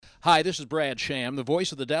Hi, this is Brad Sham, the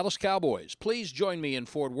voice of the Dallas Cowboys. Please join me in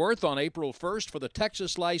Fort Worth on April 1st for the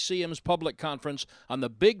Texas Lyceum's Public Conference on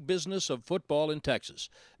the big business of football in Texas.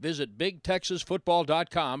 Visit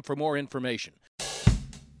BigTexasFootball.com for more information.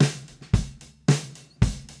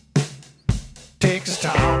 Texas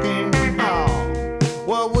Talking,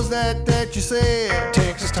 what was that you said?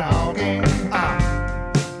 Texas Talking,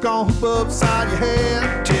 gonna hoop upside your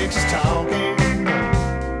head. Texas Talking,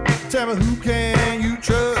 tell me who can you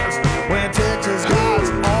trust when Texas guys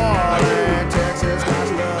are and Texas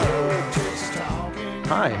guys love Texas Talking.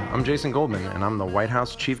 Hi, I'm Jason Goldman, and I'm the White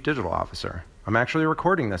House Chief Digital Officer. I'm actually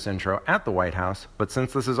recording this intro at the White House, but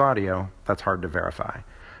since this is audio, that's hard to verify.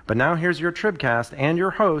 But now here's your Tribcast and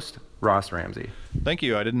your host, Ross Ramsey. Thank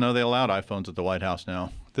you. I didn't know they allowed iPhones at the White House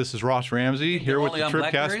now. This is Ross Ramsey here with the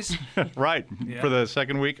Tribcast. Right, yeah. For the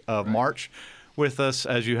second week of March. With us,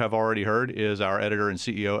 as you have already heard, is our editor and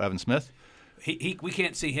CEO, Evan Smith. We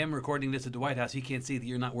can't see him recording this at the White House. He can't see that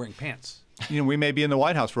you're not wearing pants. You know, we may be in the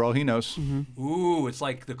White House for all he knows. Mm-hmm. Ooh, it's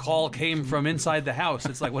like the call came from inside the house.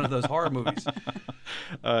 It's like one of those horror movies.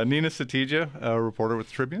 Nina Satija, a reporter with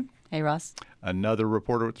the Tribune. Hey, Ross. Another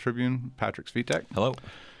reporter with the Tribune, Patrick Svitek. Hello.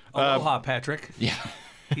 Aloha, Patrick. Yeah.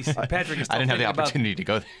 Patrick is still I didn't have the opportunity to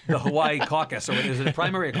go there. The Hawaii caucus, or is it a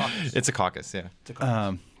primary or caucus? It's a caucus, yeah. It's a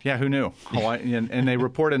caucus. Yeah, who knew? Hawaii, and they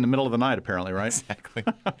report in the middle of the night, apparently, right? Exactly.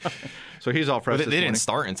 So he's all fresh. They didn't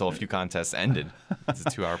start until a few contests ended. It's a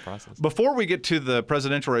 2-hour process. Before we get to the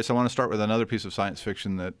presidential race, I want to start with another piece of science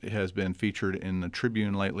fiction that has been featured in the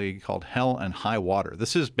Tribune lately called Hell and High Water.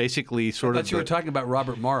 This is basically sort of. You were talking about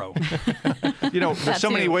Robert Morrow. You know, there's so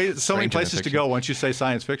many ways, so many places to go once you say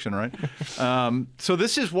science fiction, right? So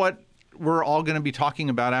this is what we're all going to be talking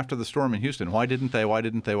about after the storm in Houston. Why didn't they? Why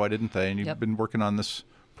didn't they? Why didn't they? And you've been working on this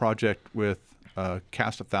project with a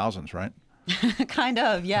cast of thousands, right? Kind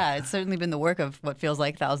of, yeah. It's certainly been the work of what feels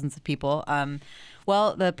like thousands of people.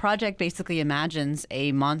 Well, the project basically imagines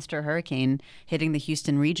a monster hurricane hitting the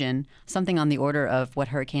Houston region, something on the order of what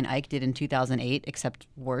Hurricane Ike did in 2008, except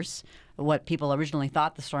worse, what people originally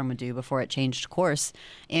thought the storm would do before it changed course.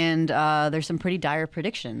 And there's some pretty dire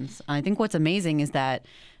predictions. I think what's amazing is that,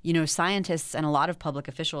 you know, scientists and a lot of public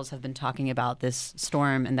officials have been talking about this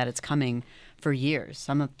storm and that it's coming for years,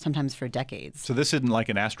 sometimes for decades. So this isn't like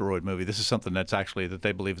an asteroid movie. This is something that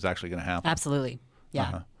they believe is actually going to happen. Absolutely.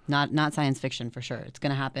 Yeah. Not science fiction for sure. It's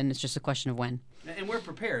going to happen. It's just a question of when. And we're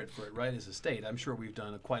prepared for it, right, as a state. I'm sure we've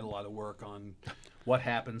done quite a lot of work on what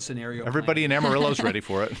happens, scenario Everybody planning. in Amarillo's ready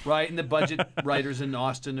for it. Right, and the budget writers in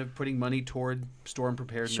Austin are putting money toward storm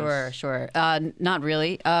preparedness. Sure. Not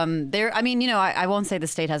really. I won't say the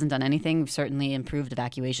state hasn't done anything. We've certainly improved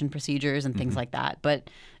evacuation procedures and things like that. But,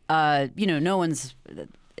 no one's...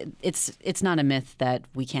 It's not a myth that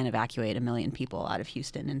we can't evacuate 1 million people out of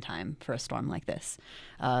Houston in time for a storm like this.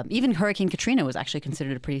 Even Hurricane Katrina was actually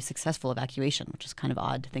considered a pretty successful evacuation, which is kind of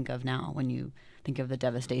odd to think of now when you think of the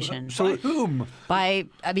devastation. So whom? They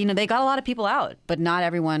got a lot of people out, but not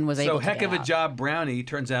everyone was able to get out. So heck of a job, Brownie,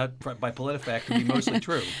 turns out by PolitiFact to be mostly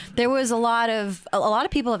true. There was a lot of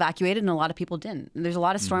people evacuated and a lot of people didn't. There's a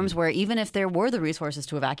lot of storms where even if there were the resources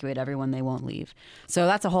to evacuate everyone, they won't leave. So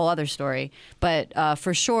that's a whole other story. But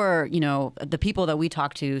for sure, the people that we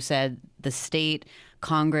talked to said the state,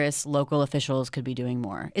 Congress, local officials could be doing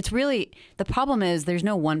more. It's really, the problem is there's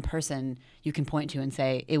no one person you can point to and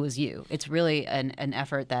say it was you. It's really an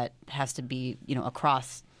effort that has to be,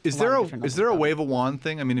 across. Is there a wave a wand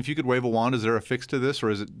thing? I mean, if you could wave a wand, is there a fix to this,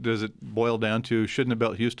 or does it boil down to shouldn't have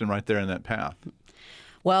built Houston right there in that path?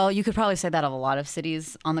 Well, you could probably say that of a lot of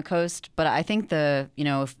cities on the coast, but I think the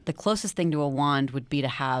closest thing to a wand would be to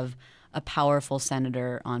have a powerful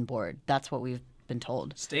senator on board. That's what we've been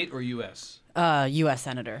told. State or U.S.? U.S.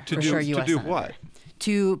 senator, for sure. U.S. To do senator. what?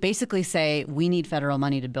 To basically say we need federal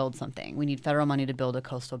money to build something. We need federal money to build a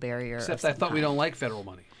coastal barrier. Except I thought we don't like federal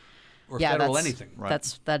money. Or federal anything.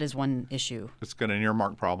 Right. That is one issue. It's got an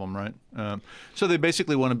earmark problem, right? So they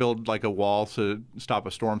basically want to build like a wall to stop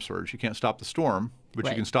a storm surge. You can't stop the storm, but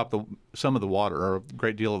you can stop some of the water, or a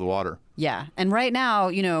great deal of the water. Yeah. And right now,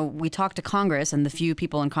 we talk to Congress, and the few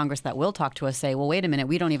people in Congress that will talk to us say, well, wait a minute,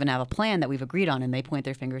 we don't even have a plan that we've agreed on. And they point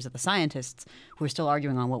their fingers at the scientists who are still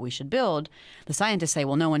arguing on what we should build. The scientists say,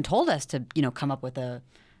 well, no one told us to, come up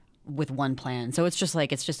with one plan. So it's just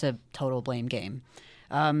a total blame game.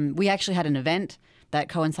 We actually had an event that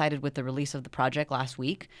coincided with the release of the project last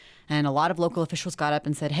week, and a lot of local officials got up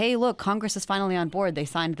and said, hey, look, Congress is finally on board. They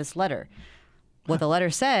signed this letter. What the letter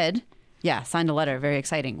said, signed a letter, very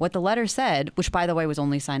exciting. What the letter said, which, by the way, was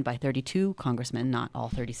only signed by 32 congressmen, not all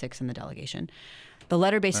 36 in the delegation, The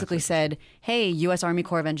letter basically said, hey, U.S. Army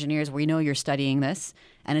Corps of Engineers, we know you're studying this,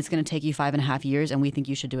 and it's going to take you 5.5 years, and we think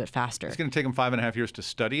you should do it faster. It's going to take them 5.5 years to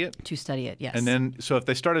study it? To study it, yes. And then, so if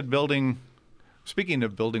they started building, speaking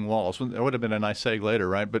of building walls, that would have been a nice seg later,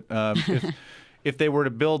 right? But if they were to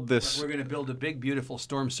build this... We're going to build a big, beautiful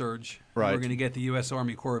storm surge. Right. And we're going to get the U.S.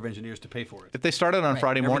 Army Corps of Engineers to pay for it. If they started on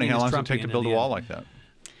Friday morning, how long does it take to Trumpian build a in the wall end. like that?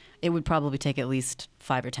 It would probably take at least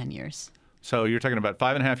 5 or 10 years. So you're talking about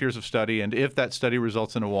 5.5 years of study, and if that study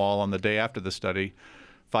results in a wall on the day after the study,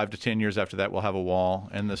 5 to 10 years after that, we'll have a wall,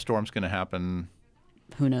 and the storm's going to happen.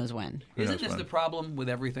 Who knows when? Isn't this the problem with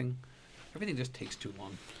everything? Everything just takes too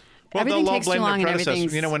long. Well, Everything they'll all takes blame too long their and predecessors.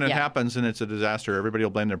 everything's- You know, when it yeah. happens and it's a disaster, everybody will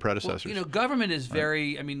blame their Well, predecessors. government is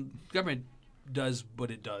very, government does what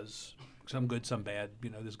it does. Some good, some bad.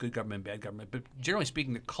 There's good government, bad government. But generally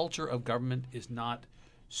speaking, the culture of government is not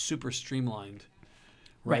super streamlined,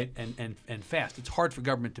 right? And fast. It's hard for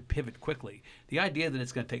government to pivot quickly. The idea that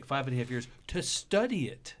it's going to take 5.5 years to study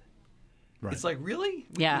it, Right. it's like, really?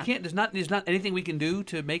 Yeah. We can't, there's not anything we can do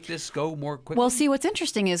to make this go more quickly? Well, see, what's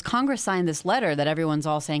interesting is Congress signed this letter that everyone's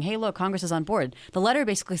all saying, hey, look, Congress is on board. The letter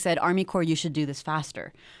basically said, Army Corps, you should do this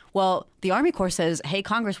faster. Well, the Army Corps says, hey,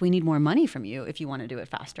 Congress, we need more money from you if you want to do it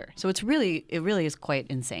faster. So it really is quite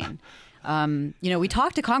insane. We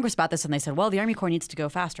talked to Congress about this, and they said, well, the Army Corps needs to go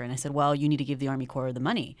faster. And I said, well, you need to give the Army Corps the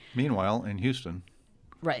money. Meanwhile, in Houston.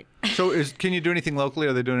 Right. So can you do anything locally?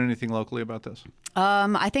 Are they doing anything locally about this?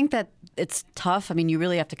 I think that it's tough. I mean, you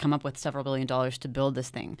really have to come up with several $1 billion to build this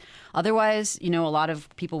thing. Otherwise, a lot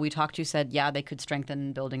of people we talked to said, yeah, they could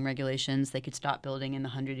strengthen building regulations. They could stop building in the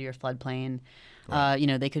 100-year floodplain.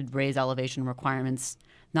 Right. They could raise elevation requirements,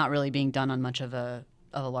 not really being done on much of a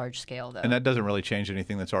large scale, though. And that doesn't really change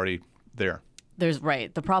anything that's already there.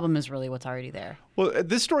 The problem is really what's already there. Well,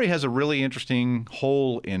 this story has a really interesting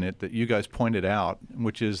hole in it that you guys pointed out,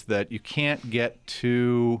 which is that you can't get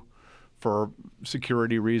to, for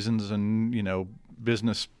security reasons and,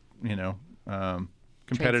 business, competitive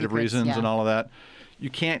secrets, reasons yeah. and all of that, you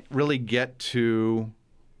can't really get to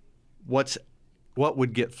what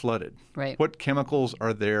would get flooded. Right. What chemicals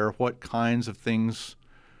are there? What kinds of things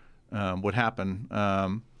would happen?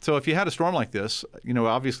 So if you had a storm like this,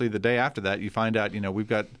 obviously the day after that, you find out, we've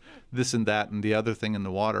got this and that and the other thing in the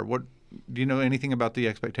water. What do you know anything about the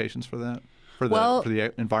expectations for that? For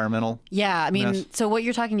the environmental? Yeah, mess? so what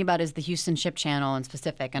you're talking about is the Houston Ship Channel in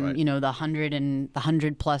specific, and Right. the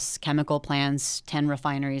 100 plus chemical plants, 10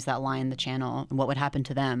 refineries that line the channel, and what would happen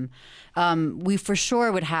to them. We for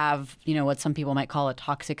sure would have, what some people might call a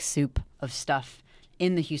toxic soup of stuff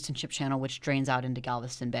in the Houston Ship Channel, which drains out into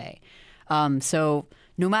Galveston Bay. So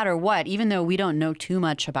no matter what, even though we don't know too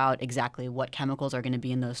much about exactly what chemicals are going to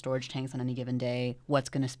be in those storage tanks on any given day, what's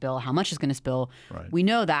going to spill, how much is going to spill, Right. we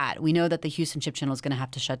know that. We know that the Houston Ship Channel is going to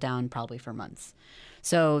have to shut down probably for months.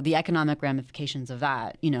 So the economic ramifications of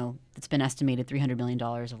that, it's been estimated $300 million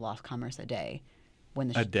of lost commerce a day when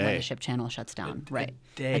the ship channel shuts down.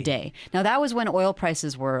 A day. Now, that was when oil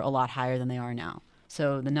prices were a lot higher than they are now.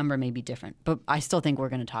 So the number may be different, but I still think we're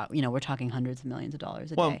going to talk. We're talking hundreds of millions of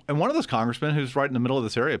dollars a day. And one of those congressmen who's right in the middle of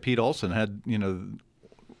this area, Pete Olson, had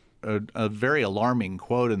a very alarming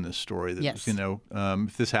quote in this story that Yes.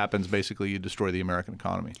 if this happens, basically you destroy the American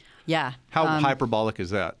economy. Yeah. How hyperbolic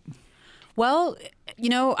is that? Well,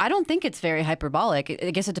 I don't think it's very hyperbolic.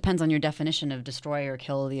 I guess it depends on your definition of destroy or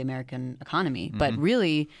kill the American economy. Mm-hmm. But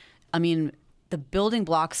really, the building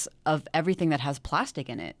blocks of everything that has plastic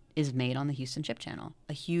in it is made on the Houston Ship Channel.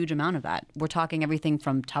 A huge amount of that. We're talking everything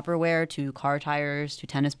from Tupperware to car tires to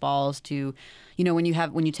tennis balls to, when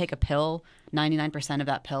you take a pill, 99% of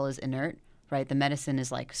that pill is inert, right? The medicine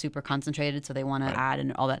is like super concentrated, so they want to add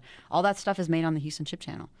and all that. All that stuff is made on the Houston Ship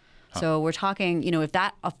Channel. So we're talking, if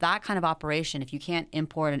that kind of operation, if you can't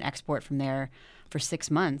import and export from there for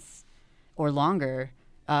 6 months or longer,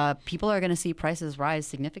 people are going to see prices rise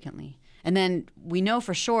significantly. And then we know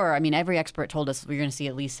for sure, every expert told us we're going to see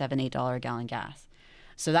at least $7, $8 a gallon gas.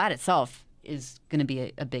 So that itself is going to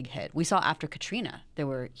be a big hit. We saw after Katrina, there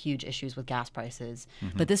were huge issues with gas prices.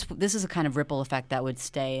 Mm-hmm. But this is a kind of ripple effect that would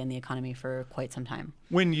stay in the economy for quite some time.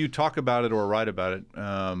 When you talk about it or write about it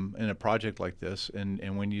in a project like this,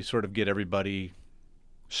 and when you sort of get everybody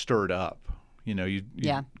stirred up, you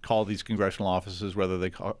call these congressional offices, whether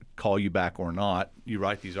they call you back or not, you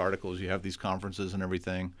write these articles, you have these conferences and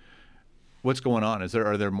everything. What's going on?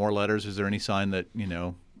 Are there more letters? Is there any sign that,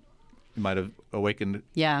 you might have awakened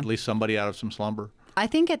at least somebody out of some slumber? I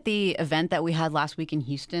think at the event that we had last week in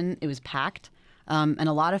Houston, it was packed. And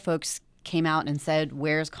a lot of folks came out and said,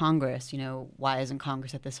 where's Congress? Why isn't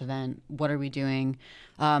Congress at this event? What are we doing?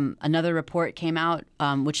 Another report came out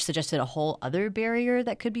which suggested a whole other barrier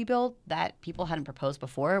that could be built that people hadn't proposed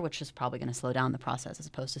before, which is probably going to slow down the process as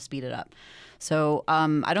opposed to speed it up. So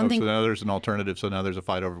I don't think... So now there's an alternative. So now there's a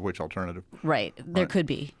fight over which alternative. Right. There could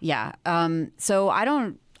be. Yeah. So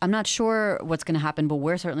I'm not sure what's going to happen, but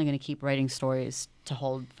we're certainly going to keep writing stories to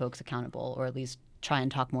hold folks accountable, or at least try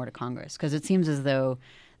and talk more to Congress, because it seems as though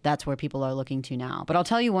that's where people are looking to now. But I'll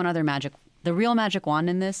tell you one other the real magic wand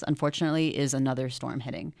in this, unfortunately, is another storm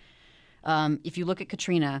hitting. If you look at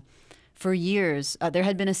Katrina, for years, there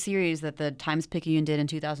had been a series that the Times-Picayune did in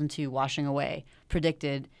 2002, Washing Away,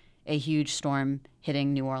 predicted a huge storm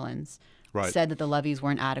hitting New Orleans, said that the levees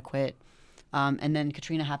weren't adequate. And then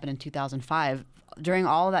Katrina happened in 2005. During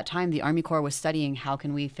all of that time, the Army Corps was studying how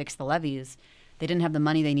can we fix the levees. They didn't have the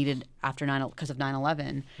money they needed because of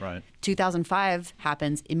 9/11. Right. 2005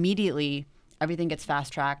 happens. Immediately, everything gets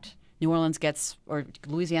fast-tracked.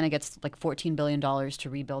 Louisiana gets like $14 billion to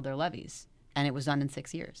rebuild their levees. And it was done in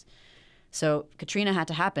 6 years. So Katrina had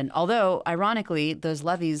to happen. Although, ironically, those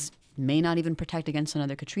levees may not even protect against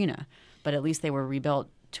another Katrina. But at least they were rebuilt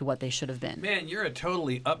to what they should have been. Man, you're a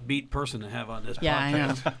totally upbeat person to have on this podcast. I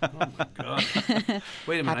know. Oh, my God.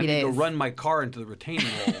 Wait a minute. I need to go run my car into the retaining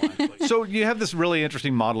wall, actually. So you have this really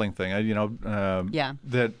interesting modeling thing,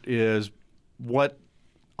 that is what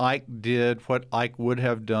Ike did, what Ike would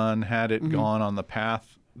have done had it gone on the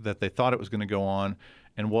path that they thought it was going to go on.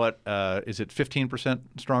 And what, is it 15%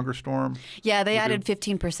 stronger storm? Yeah, they added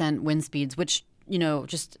 15% wind speeds, which,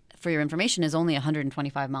 just for your information, is only a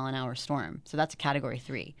 125-mile-an-hour storm. So that's a Category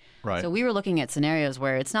 3. Right. So we were looking at scenarios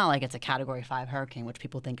where it's not like it's a Category 5 hurricane, which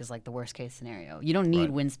people think is like the worst-case scenario. You don't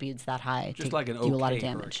need wind speeds that high just to like an do a lot of okay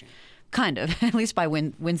damage. hurricane. Kind of, at least by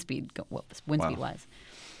wind speed-wise.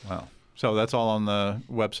 Wow. So that's all on the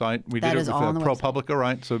website. We That did is it all on with the ProPublica,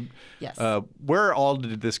 right? So, Yes. Where all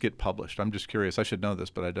did this get published? I'm just curious. I should know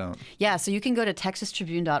this, but I don't. Yeah, so you can go to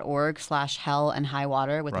texastribune.org/hell and high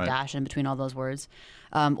water with a dash in between all those words.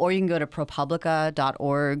 Or you can go to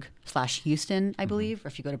ProPublica.org/Houston, I believe. Or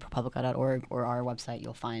if you go to ProPublica.org or our website,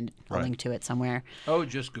 you'll find a link to it somewhere. Oh,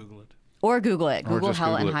 just Google it. Or Google it. Or Google just Hell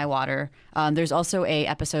Google and it. High Water. There's also a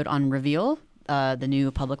episode on Reveal, the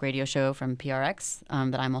new public radio show from PRX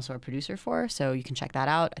that I'm also a producer for. So you can check that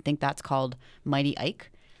out. I think that's called Mighty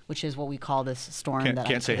Ike, which is what we call this storm.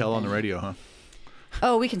 Can't say hell on the radio, huh?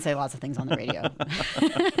 Oh, we can say lots of things on the radio.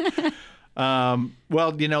 Well,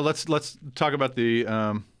 let's talk about the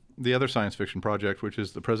other science fiction project, which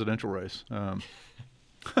is the presidential race. I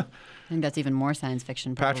think that's even more science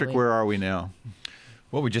fiction. Probably. Patrick, where are we now?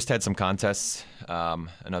 Well, we just had some contests.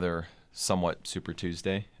 Another somewhat Super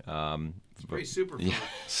Tuesday. It's pretty super for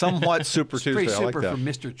Somewhat Super Tuesday. pretty I like super that. for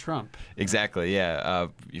Mr. Trump. Exactly, yeah.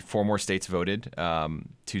 4 more states voted.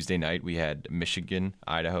 Tuesday night, we had Michigan,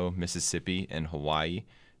 Idaho, Mississippi, and Hawaii.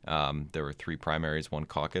 There were 3 primaries, 1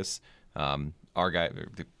 caucus. Our guy,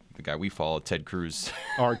 the guy we follow, Ted Cruz.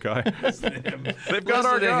 Our guy. They've got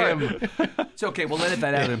our Listen to guy. him. It's okay. We'll edit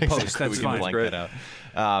that out in post. Exactly, That's we can fine. blank that out.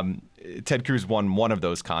 Ted Cruz won one of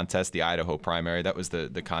those contests, the Idaho primary. That was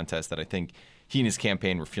the contest that I think he and his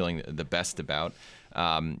campaign were feeling the best about.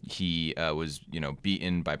 He was,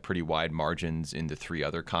 beaten by pretty wide margins in the 3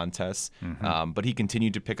 other contests, but he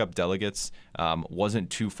continued to pick up delegates. Wasn't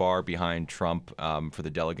too far behind Trump for the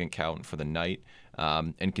delegate count for the night,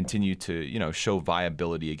 and continued to, show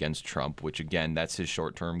viability against Trump. Which again, that's his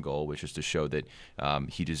short-term goal, which is to show that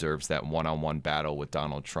he deserves that one-on-one battle with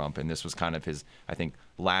Donald Trump. And this was kind of his, I think,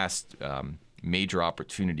 last major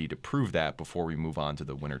opportunity to prove that before we move on to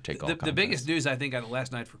the winner-take-all contest. The biggest news, I think, out of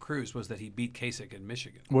last night for Cruz was that he beat Kasich in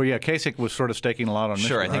Michigan. Well, yeah, Kasich was sort of staking a lot on Michigan.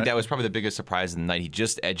 Sure, I think right? that was probably the biggest surprise of the night. He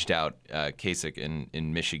just edged out Kasich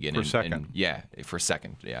in Michigan. For second. For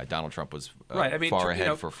second. Yeah, Donald Trump was Right. I mean, far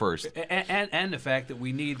ahead for first. And the fact that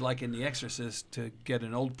we need, like in The Exorcist, to get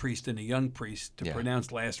an old priest and a young priest to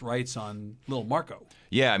pronounce last rites on little Marco.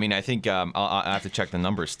 Yeah, I mean, I think I'll have to check the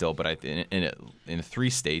numbers still, but in 3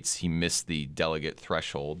 states he missed the delegate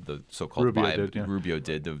threshold, the so-called Rubio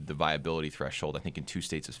did the viability threshold. I think in 2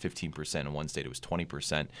 states it was 15%, in 1 state it was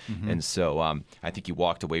 20%, and so I think he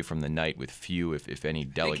walked away from the night with few, if any,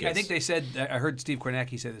 delegates. I think they said, I heard Steve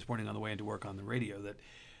Kornacki say this morning on the way into work on the radio that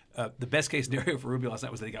the best case scenario for Rubio last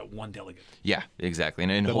night was that he got 1 delegate. Yeah, exactly.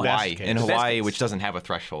 And in The Hawaii, best case. case. which doesn't have a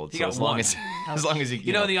threshold, He so got as long 1. as you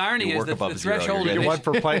The irony you is work that above the 0, threshold you're in good. You want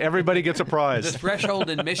for play. Everybody gets a prize. The threshold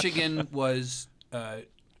in Michigan was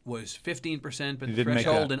 15%, but the didn't make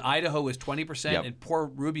threshold that. in Idaho was 20%, Yep. and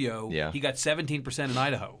poor Rubio, he got 17% in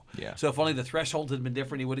Idaho. Yeah. So if only the threshold had been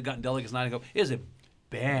different, he would have gotten delegates in Idaho. It was a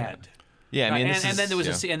bad Yeah, I mean, and then there was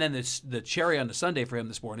the cherry on the sundae for him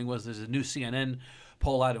this morning was there's a new CNN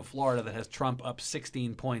poll out of Florida that has Trump up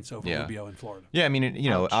 16 points over Rubio in Florida. Yeah, I mean,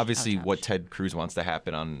 obviously what Ted Cruz wants to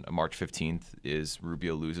happen on March 15th is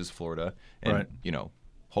Rubio loses Florida, and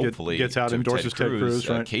hopefully gets out, endorses Ted Cruz.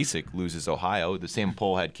 Right? Kasich loses Ohio. The same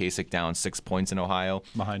poll had Kasich down 6 points in Ohio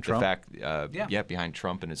behind Trump. Behind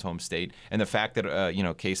Trump in his home state, and the fact that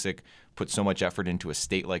Kasich put so much effort into a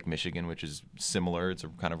state like Michigan, which is similar. It's a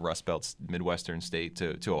kind of Rust Belt Midwestern state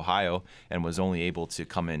to Ohio, and was only able to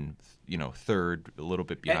come in, third, a little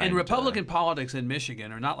bit behind. And Republican politics in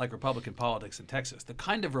Michigan are not like Republican politics in Texas. The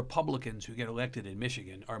kind of Republicans who get elected in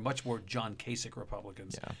Michigan are much more John Kasich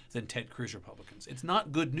Republicans than Ted Cruz Republicans. It's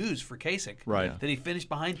not good news for Kasich that he finished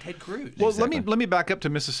behind Ted Cruz. Well, let me back up to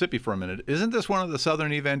Mississippi for a minute. Isn't this one of the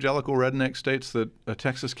southern evangelical redneck states that a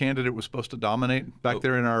Texas candidate was supposed to dominate back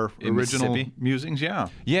there in our original musings? Yeah,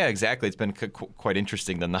 exactly. It's been quite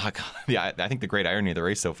interesting. The knock. I think the great irony of the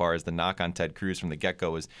race so far is the knock on Ted Cruz from the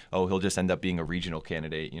get-go is, he'll just end up being a regional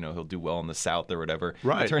candidate. He'll do well in the South or whatever.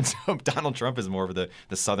 Right. It turns out Donald Trump is more of the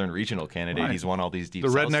southern regional candidate. Right. He's won all these deep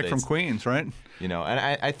South redneck states. from Queens, right? And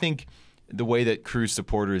I think the way that Cruz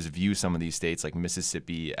supporters view some of these states like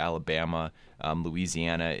Mississippi, Alabama,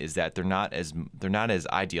 Louisiana is that they're not as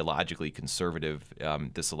ideologically conservative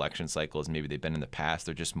this election cycle as maybe they've been in the past.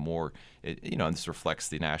 They're just more, and this reflects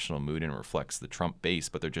the national mood and reflects the Trump base,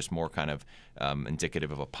 but they're just more kind of indicative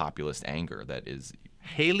of a populist anger that is.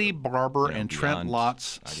 Haley Barbour and Trent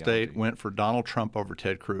Lott's state went for Donald Trump over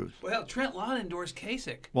Ted Cruz. Well, Trent Lott endorsed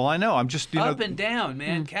Kasich. Well, I know. I'm just up and down,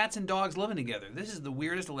 man. Cats and dogs living together. This is the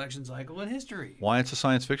weirdest election cycle in history. Why it's a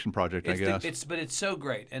science fiction project, I guess. But it's so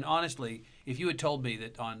great. And honestly, if you had told me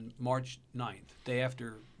that on March 9th, day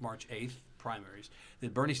after March 8th primaries,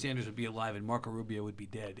 that Bernie Sanders would be alive and Marco Rubio would be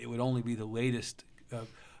dead, it would only be the latest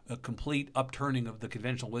a complete upturning of the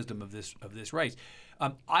conventional wisdom of this race.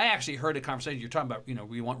 I actually heard a conversation. You're talking about,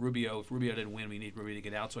 we want Rubio. If Rubio didn't win, we need Rubio to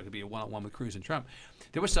get out so it could be a one-on-one with Cruz and Trump.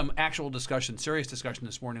 There was some actual discussion, serious discussion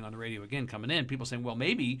this morning on the radio again coming in. People saying, well,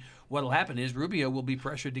 maybe what will happen is Rubio will be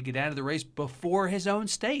pressured to get out of the race before his own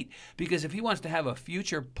state. Because if he wants to have a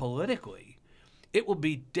future politically, it will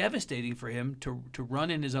be devastating for him to run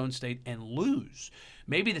in his own state and lose.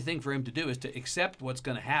 Maybe the thing for him to do is to accept what's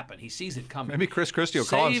going to happen. He sees it coming. Maybe Chris Christie will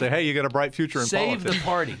call and say, hey, you got a bright future in politics.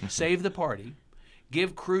 Save the party.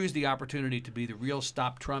 Give Cruz the opportunity to be the real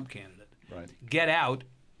stop Trump candidate. Right. Get out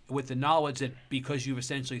with the knowledge that because you've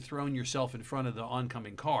essentially thrown yourself in front of the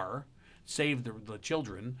oncoming car, save the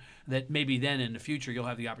children, that maybe then in the future you'll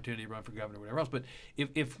have the opportunity to run for governor or whatever else. But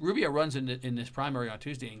if Rubio runs in this primary on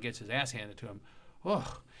Tuesday and gets his ass handed to him,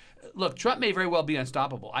 look, Trump may very well be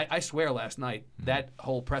unstoppable. I swear last night, that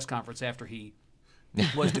whole press conference after he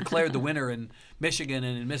was declared the winner in Michigan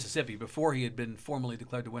and in Mississippi before he had been formally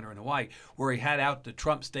declared the winner in Hawaii, where he had out the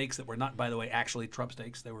Trump stakes that were not, by the way, actually Trump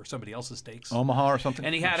stakes. They were somebody else's stakes. Omaha or something.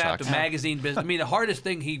 And he had out the magazine business. I mean, the hardest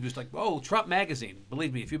thing, he was like, Trump magazine.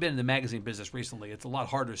 Believe me, if you've been in the magazine business recently, it's a lot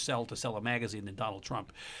harder to sell a magazine than Donald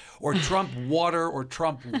Trump. Or Trump water or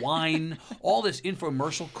Trump wine, all this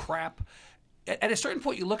infomercial crap. At a certain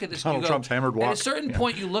point, you look at this and you go, Trump's hammered walk. At a certain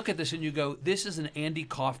point, you look at this and you go, this is an Andy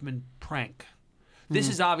Kaufman prank. This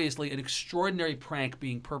is obviously an extraordinary prank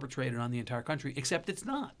being perpetrated on the entire country, except it's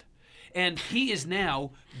not. And he is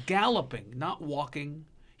now galloping, not walking.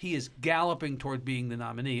 He is galloping toward being the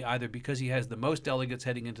nominee, either because he has the most delegates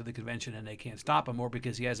heading into the convention and they can't stop him, or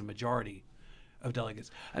because he has a majority of delegates.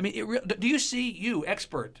 I mean, do you see, you,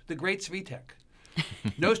 expert, the great Svitek,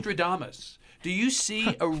 Nostradamus, do you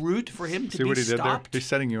see a route for him to see be what he stopped? did there? He's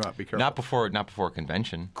setting you up. Be careful. Not before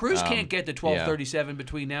convention. Cruz can't get to 1237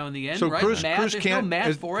 between now and the end, so right? Cruz There's can't. No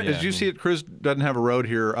math for it. As you see it, Cruz doesn't have a road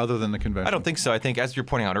here other than the convention. I don't think so. I think, as you're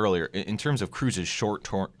pointing out earlier, in terms of Cruz's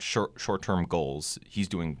short-term goals, he's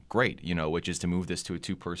doing great. Which is to move this to a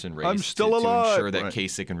two-person race. I'm still alive. To ensure that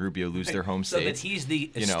Kasich and Rubio lose their home states. So that he's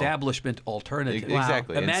the establishment alternative.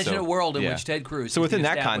 Exactly. Wow. Imagine a world in which Ted Cruz. So within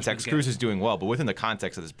that context, Cruz is doing well. But within the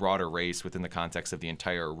context of this broader race, within the context of the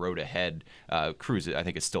entire road ahead, Cruz, I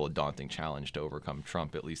think, is still a daunting challenge to overcome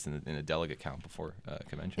Trump, at least in the delegate count before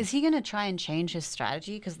convention. Is he going to try and change his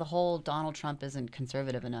strategy? Because the whole Donald Trump isn't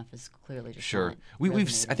conservative enough is clearly just sure.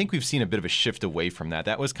 I think we've seen a bit of a shift away from that.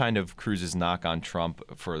 That was kind of Cruz's knock on Trump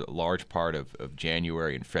for a large part of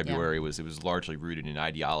January and February. It was largely rooted in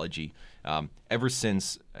ideology. Ever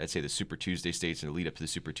since, I'd say, the Super Tuesday states and the lead up to the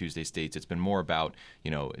Super Tuesday states, it's been more about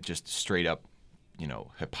just straight up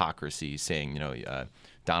hypocrisy, saying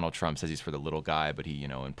Donald Trump says he's for the little guy, but he,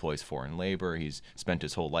 employs foreign labor. He's spent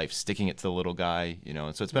his whole life sticking it to the little guy,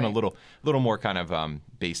 and so it's been a little more kind of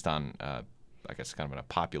based on, I guess, kind of a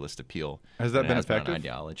populist appeal. Has that than it been has effective? An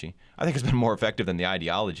ideology. I think it's been more effective than the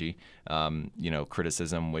ideology,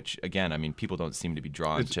 criticism, which, again, I mean, people don't seem to be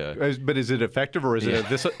drawn to. But is it effective, or is it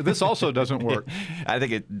this also doesn't work? I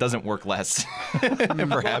think it doesn't work less,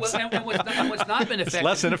 perhaps. And what's not been effective,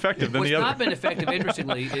 less ineffective than the other. What's not been effective,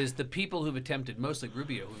 interestingly, is the people who've attempted, mostly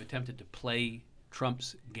Rubio, who've attempted to play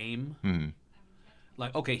Trump's game. Mm-hmm.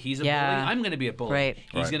 Like, okay, he's a bully, I'm going to be a bully. Right.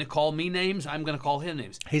 He's going to call me names, I'm going to call him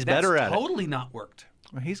names. He's That's better at it. totally not worked.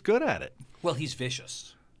 Well, he's good at it. Well, he's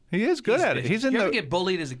vicious. He is good at it. He's in you the. ever get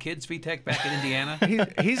bullied as a kid, Svitek, back in Indiana?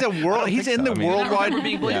 He's a world. He's in the so. I mean, I worldwide. remember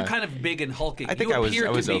being bullied. You're kind of big and hulking. I think you I was- appeared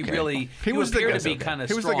I was to be okay. really. He was you appeared the to be guy. kind of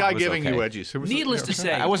He was the strong. guy was giving okay. you edges. Needless to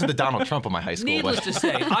say, I wasn't the Donald Trump of my high school. Needless but to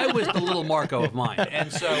say, I was the little Marco of mine.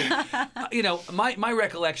 And so, my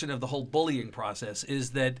recollection of the whole bullying process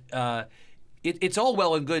is that it's all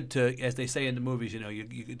well and good to, as they say in the movies,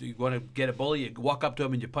 you want to get a bully, you walk up to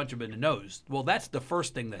him and you punch him in the nose. Well, that's the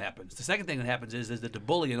first thing that happens. The second thing that happens is that the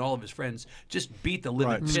bully and all of his friends just beat the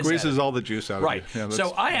living Right. piss out Squeezes of him. all the juice out Right. of you. Yeah,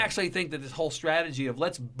 So I actually think that this whole strategy of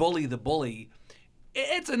let's bully the bully,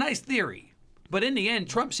 it's a nice theory. But in the end,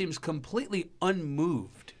 Trump seems completely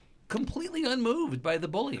unmoved by the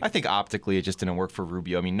bullying. I think optically it just didn't work for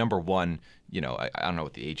Rubio. I mean, number one, I don't know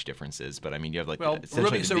what the age difference is, but I mean, you have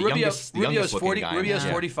essentially the youngest Rubio's looking 40. guy in Rubio's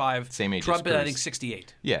there. 45. Same age Trump as is, I Cruz. think,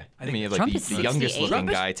 68. Yeah, I mean, you have Trump the is youngest 68. looking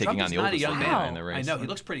guy taking Trump on is the not a oldest young looking man. guy in the race. I know he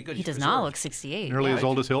looks pretty good. He He's does not preserved. look 68. nearly as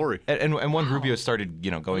old as Hillary. And when Rubio started,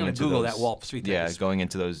 going gonna into Google those, that while Sweet yeah, is going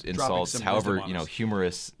into those insults, some however, wisdom on us.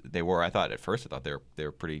 humorous they were. I thought they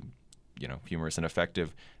were pretty, humorous and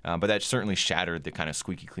effective. But that certainly shattered the kind of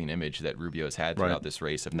squeaky clean image that Rubio's had throughout Right. this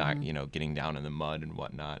race of not, getting down in the mud and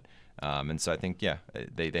whatnot. And so I think,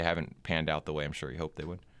 they haven't panned out the way I'm sure he hoped they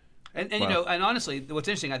would. And and honestly, what's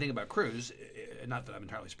interesting, I think, about Cruz, not that I'm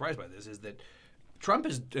entirely surprised by this, is that Trump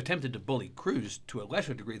has attempted to bully Cruz to a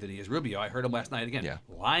lesser degree than he is Rubio. I heard him last night again. Yeah.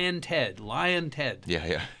 Lion Ted.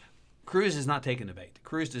 Yeah. Cruz is not taking the bait.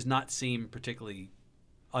 Cruz does not seem particularly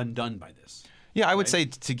undone by this. Yeah, I would say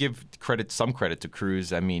to give some credit to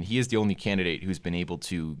Cruz. I mean, he is the only candidate who's been able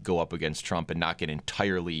to go up against Trump and not get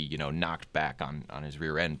entirely, knocked back on his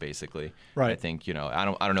rear end, basically. Right. I think, I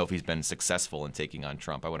don't know if he's been successful in taking on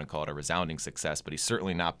Trump. I wouldn't call it a resounding success, but he's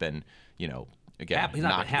certainly not been, again, He's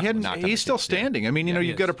not been happy. He's still standing. I mean, he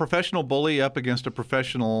you've got is. a professional bully up against a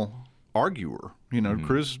professional arguer.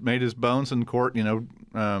 Cruz made his bones in court.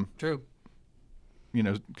 True.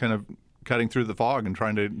 Kind of cutting through the fog and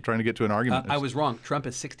trying to get to an argument. I was wrong. Trump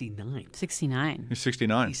is 69. 69. He's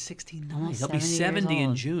 69. He's 69. Almost He'll be 70 70 years in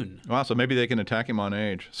old. June. Wow, so maybe they can attack him on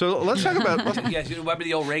age. So let's talk about. Yes, you remember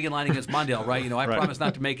the old Reagan line against Mondale, right? I promise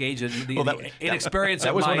not to make age the inexperience That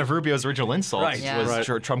of was my... one of Rubio's original insults. Right. Yeah. Was Right.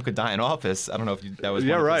 sure Trump could die in office. I don't know if that was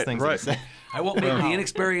Yeah, one of right, those things right. that he said. I won't make the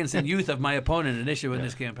inexperience and youth of my opponent an issue in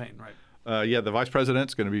this campaign, right? The vice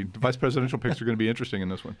presidential picks are going to be interesting in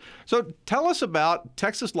this one. So tell us about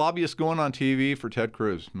Texas lobbyists going on TV for Ted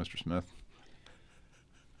Cruz, Mr. Smith.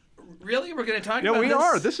 Really? We're going to talk Yeah, about we this?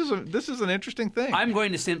 are. This is an interesting thing. I'm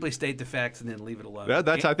going to simply state the facts and then leave it alone. Yeah, I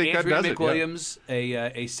think that Andrea does it, yeah. McWilliams,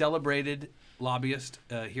 a celebrated lobbyist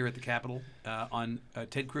here at the Capitol on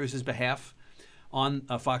Ted Cruz's behalf on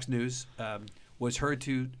Fox News, was heard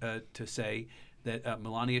to say that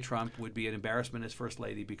Melania Trump would be an embarrassment as First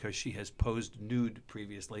Lady because she has posed nude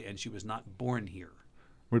previously and she was not born here.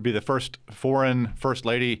 Would be the first foreign first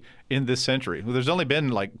lady in this century. Well, there's only been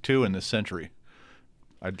like 2 in this century,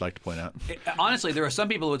 I'd like to point out. Honestly, there are some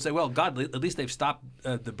people who would say, well, God, at least they've stopped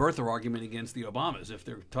the birther argument against the Obamas if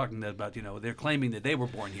they're talking about, they're claiming that they were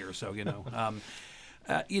born here. So,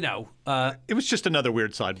 It was just another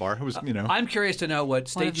weird sidebar. It was, I'm curious to know what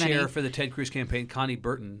One of state chair many. for the Ted Cruz campaign, Connie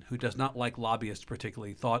Burton, who does not like lobbyists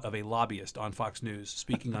particularly, thought of a lobbyist on Fox News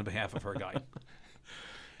speaking on behalf of her guy.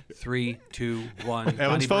 3, 2, 1. Evan's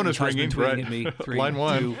Connie phone Burton's is ringing, husband tweeting right. at me. 3, Line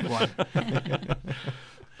 1. 2,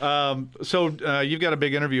 1. So you've got a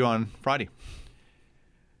big interview on Friday.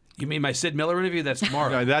 You mean my Sid Miller interview? That's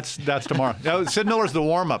tomorrow. Yeah, that's tomorrow. No, Sid Miller's the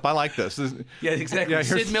warm-up. I like this. Yeah, exactly. Yeah,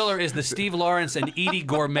 here's- Sid Miller is the Steve Lawrence and Edie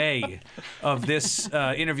Gourmet of this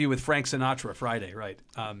interview with Frank Sinatra Friday, right?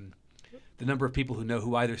 The number of people who know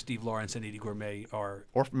who either Steve Lawrence and Edie Gourmet are,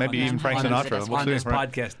 Or maybe even Frank on Sinatra. This, We'll on see, this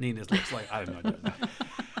right? podcast, Nina's looks like I have no idea.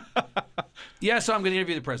 Yeah, so I'm going to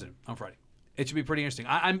interview the president on Friday. It should be pretty interesting.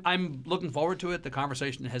 I'm looking forward to it. The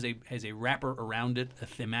conversation has a wrapper around it, a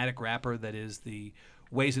thematic wrapper that is the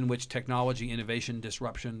ways in which technology, innovation,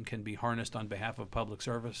 disruption can be harnessed on behalf of public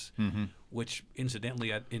service, which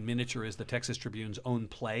incidentally in miniature is the Texas Tribune's own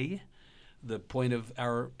play. The point of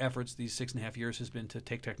our efforts these 6.5 years has been to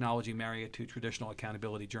take technology, marry it to traditional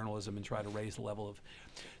accountability journalism, and try to raise the level of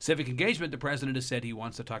civic engagement. The president has said he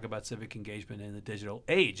wants to talk about civic engagement in the digital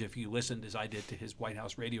age. If you listened, as I did, to his White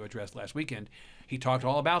House radio address last weekend, he talked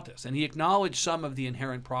all about this. And he acknowledged some of the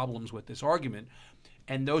inherent problems with this argument.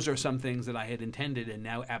 And those are some things that I had intended and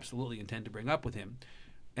now absolutely intend to bring up with him.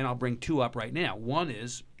 And I'll bring two up right now. One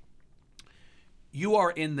is, you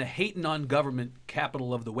are in the hating on government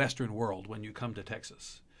capital of the Western world when you come to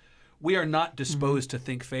Texas. We are not disposed to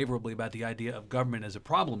think favorably about the idea of government as a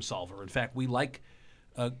problem solver. In fact, we like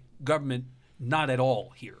government not at all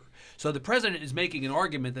here. So the president is making an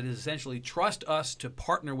argument that is essentially trust us to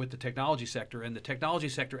partner with the technology sector, and the technology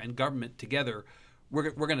sector and government together,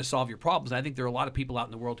 we're going to solve your problems. And I think there are a lot of people out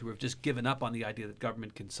in the world who have just given up on the idea that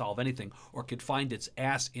government can solve anything or could find its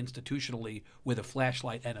ass institutionally with a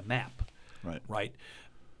flashlight and a map. Right.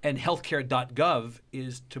 And healthcare.gov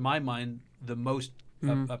is, to my mind, the most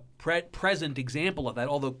present example of that,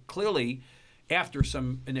 although clearly after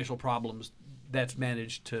some initial problems, that's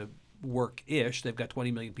managed to work-ish. They've got 20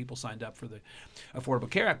 million people signed up for the Affordable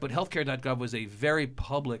Care Act, but healthcare.gov was a very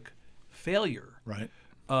public failure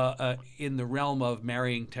in the realm of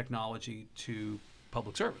marrying technology to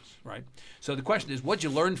public service, right? So the question is, what'd you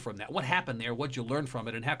learn from that? What happened there? What'd you learn from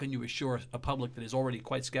it? And how can you assure a public that is already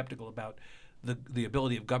quite skeptical about the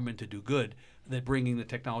ability of government to do good, that bringing the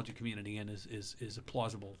technology community in is a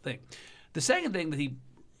plausible thing? The second thing that he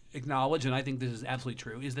acknowledged, and I think this is absolutely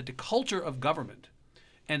true, is that the culture of government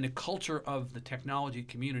and the culture of the technology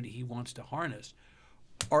community he wants to harness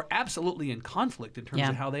are absolutely in conflict in terms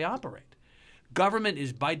of how they operate. Government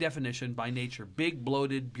is, by definition, by nature, big,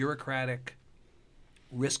 bloated, bureaucratic,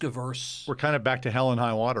 risk-averse. We're kind of back to hell and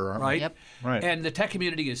high water, aren't we? Right? Yep. Right. And the tech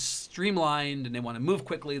community is streamlined, and they want to move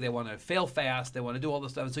quickly, they want to fail fast, they want to do all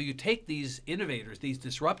this stuff. And so you take these innovators, these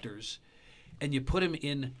disruptors, and you put them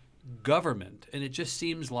in government, and it just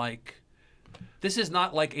seems like this is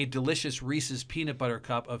not like a delicious Reese's peanut butter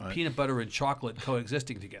cup of peanut butter and chocolate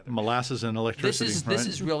coexisting together. Molasses and electricity. This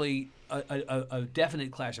is really a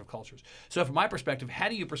definite clash of cultures. So from my perspective, how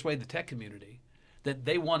do you persuade the tech community that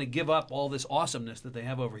they want to give up all this awesomeness that they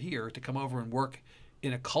have over here to come over and work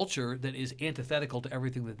in a culture that is antithetical to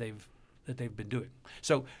everything that they've been doing?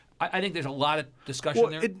 So I think there's a lot of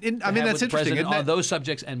discussion there. That's interesting on those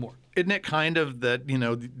subjects and more. Isn't it kind of that,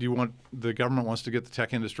 the government wants to get the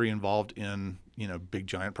tech industry involved in, big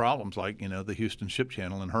giant problems like, the Houston Ship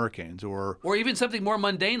Channel and hurricanes, or even something more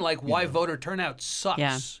mundane like why voter turnout sucks.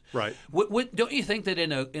 Yeah. Right. Don't you think that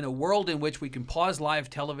in a world in which we can pause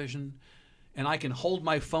live television and I can hold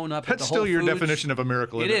my phone up at the That's still Whole your Foods. definition of a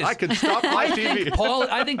miracle. It is. I can stop live TV.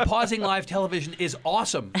 I think pausing live television is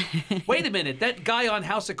awesome. Wait a minute. That guy on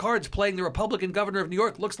House of Cards playing the Republican governor of New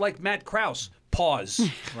York looks like Matt Krause. Pause.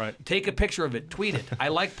 Right. Take a picture of it. Tweet it. I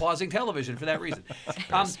like pausing television for that reason.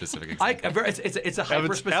 Specific example. It's a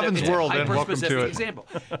hyper-specific, Evan's World, and welcome to it. example.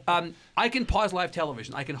 I can pause live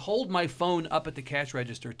television. I can hold my phone up at the cash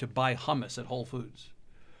register to buy hummus at Whole Foods.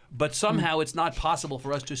 But somehow it's not possible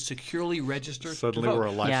for us to securely register Suddenly to vote. we're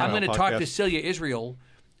a lifestyle I'm going to talk to podcast. Celia Israel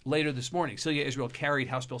later this morning. Celia Israel carried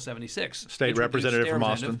House Bill 76. State representative from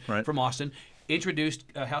Austin, right? From Austin. Introduced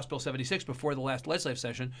House Bill 76 before the last legislative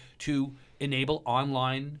session to enable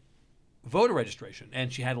online voter registration.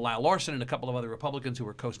 And she had Lyle Larson and a couple of other Republicans who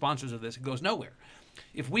were co-sponsors of this. It goes nowhere.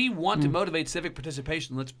 If we want to motivate civic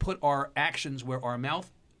participation, let's put our actions where our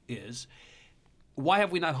mouth is. Why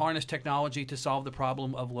have we not harnessed technology to solve the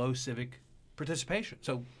problem of low civic participation?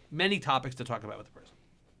 So many topics to talk about with the president.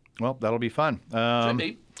 Well, that'll be fun. Should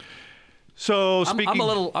be. So speaking,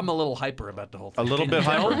 I'm a little hyper about the whole thing. a little bit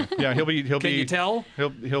hyper. Yeah, he'll be. Can you tell?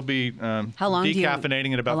 He'll be How long do you-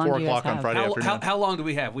 decaffeinating at about how long 4 do you guys o'clock on have? Friday afternoon. How long do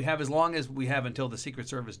we have? We have as long as we have until the Secret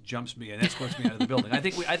Service jumps me and escorts me out of the building. I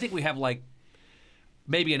think we have like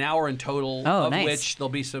maybe an hour in total, of nice. which there'll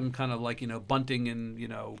be some kind of like bunting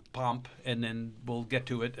and pomp, and then we'll get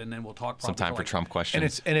to it, and then we'll talk. Some time for Trump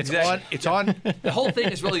questions. and it's Exactly. on. The whole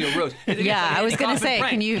thing is really a ruse. Yeah, I was gonna say,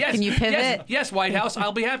 can you pivot? Yes, White House.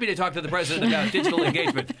 I'll be happy to talk to the president about digital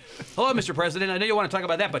engagement. Hello, Mr. President. I know you want to talk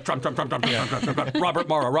about that, but Trump. Robert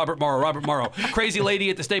Morrow. Crazy lady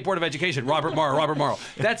at the State Board of Education. Robert Morrow.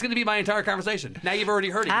 That's going to be my entire conversation. Now you've already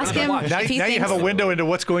heard it. Ask You're him. gonna watch. Now, If he now you have a thinks- window into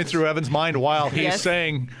what's going through Evan's mind while he's Yes. saying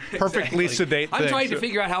perfectly sedate I'm things. trying to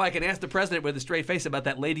figure out how I can ask the president with a straight face about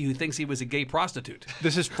that lady who thinks he was a gay prostitute.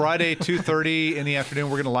 This is Friday, 2:30 in the afternoon.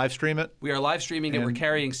 We're going to live stream it. We are live streaming it. We're And-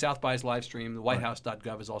 carrying South by's live stream. The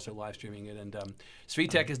WhiteHouse.gov is also live streaming it. And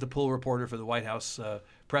Svitek is the pool reporter for the White House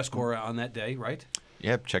press corps on that day, right?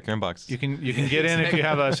 Yep, check your inbox. You can get in if you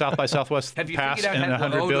have a South by Southwest pass and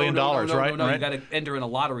 $100 billion, right? No, right? you got to enter in a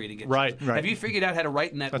lottery to get. Right. Have you figured out how to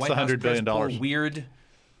write in that That's White the House $100 billion. press corps weird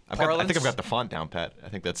I parlance? think I've got the font down, Pat. I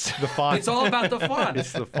think that's the font. It's all about the font.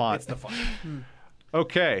 It's the font. It's the font.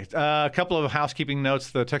 Okay, a couple of housekeeping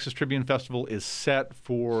notes. The Texas Tribune Festival is set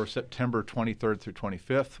for September 23rd through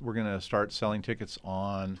 25th. We're going to start selling tickets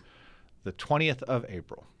on the 20th of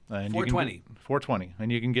April. And 420. 420.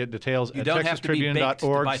 And you can get details at don't have to be baked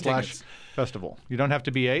to buy tickets. texastribune.org/festival. You don't have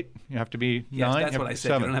to be 8. You have to be 9. Yes, that's you what have I to said.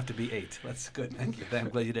 7. You don't have to be 8. That's good. Thank you. I'm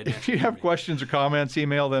glad you did. If you have questions or comments,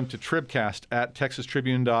 email them to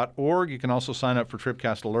tribcast@texastribune.org. You can also sign up for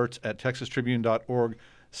Tribcast alerts at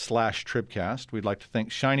texastribune.org/tribcast. We'd like to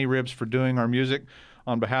thank Shiny Ribs for doing our music.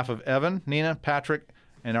 On behalf of Evan, Nina, Patrick,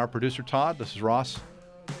 and our producer Todd, this is Ross.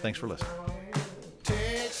 Thanks for listening.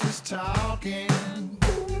 Texas talking.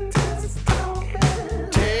 Texas talking.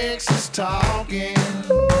 Texas talking.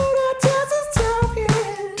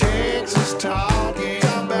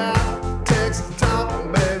 Talk about Texas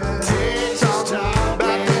talking, baby. Texas talk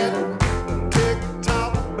about that.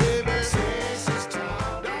 TikTok, baby. Texas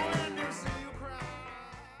talk. Don't let me see you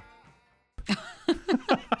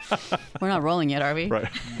cry. We're not rolling yet, are we? Right.